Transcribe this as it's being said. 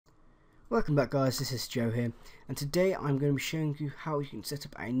Welcome back guys, this is Joe here, and today I'm going to be showing you how you can set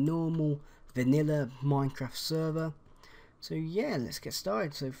up a normal vanilla Minecraft server. So yeah, let's get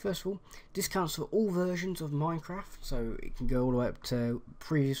started. So first of all, discounts for all versions of Minecraft, so it can go all the way up to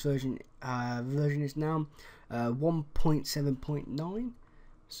previous version. Version is now 1.7.9.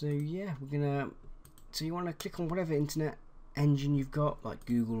 So yeah, so you want to click on whatever internet engine you've got, like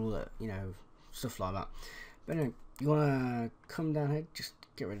Google, you know, stuff like that. But anyway, you want to come down here, just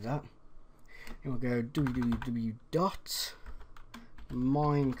get rid of that. And we'll go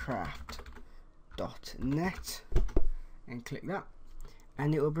www.minecraft.net and click that,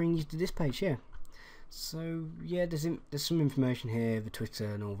 and it will bring you to this page here. So yeah, there's some information here, the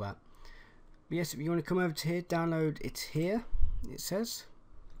Twitter and all that. But yes, if you want to come over to here, download it here. It says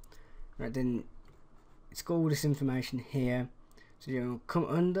right, then it's got all this information here. So you'll come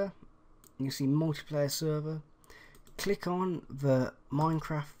under and you'll see multiplayer server. Click on the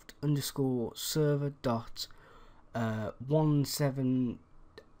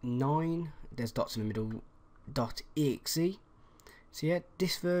Minecraft_server.179. There's dots in the middle. .exe. So yeah,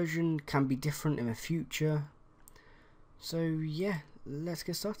 this version can be different in the future. So yeah, let's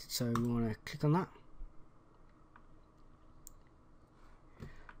get started. So we want to click on that.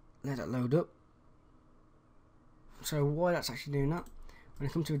 Let it load up. So while that's actually doing that, I'm going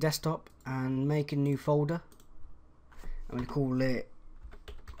to come to a desktop and make a new folder. I'm going to call it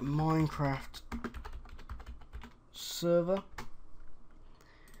Minecraft server.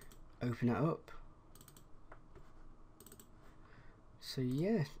 Open it up. So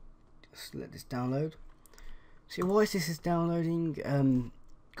yeah, just let this download. See, while this is downloading,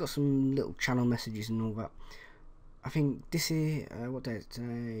 got some little channel messages and all that. I think this is what day is it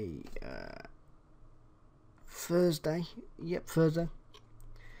today? Thursday. Yep, Thursday.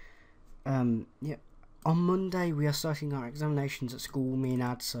 Yep. On Monday we are starting our examinations at school, me and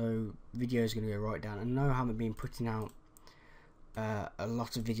Ad, so video is going to go right down. And no, I haven't been putting out a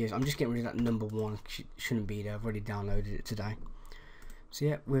lot of videos. I'm just getting rid of that number one. Shouldn't be there. I've already downloaded it today. So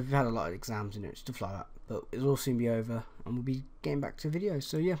yeah, we've had a lot of exams in it, stuff like that. But it'll all soon be over, and we'll be getting back to videos.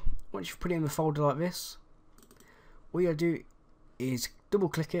 So yeah, once you've put it in a folder like this, all you gotta do is double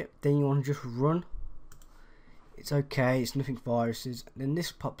click it. Then you want to just run. It's okay. It's nothing viruses. Then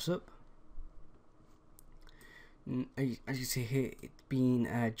this pops up. As you see here, it's been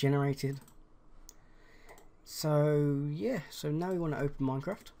generated. So yeah, so now we want to open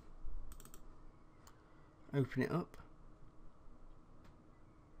Minecraft. Open it up.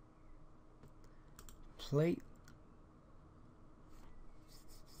 Play.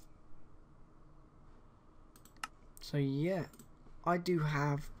 So yeah, I do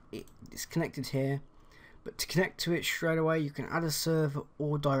have it. It's connected here, but to connect to it straight away, you can add a server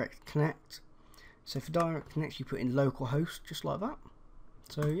or direct connect. So for direct connect, you put in localhost, just like that.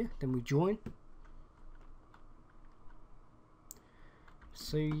 So yeah, then we join.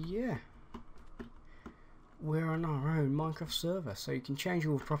 So yeah, we're on our own Minecraft server. So you can change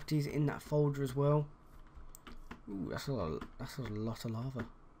all the properties in that folder as well. Ooh, that's a lot of lava.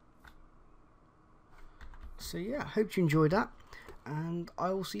 So yeah, I hope you enjoyed that, and I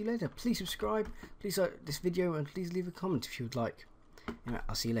will see you later. Please subscribe, please like this video, and please leave a comment if you would like. Anyway,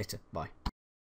 I'll see you later. Bye.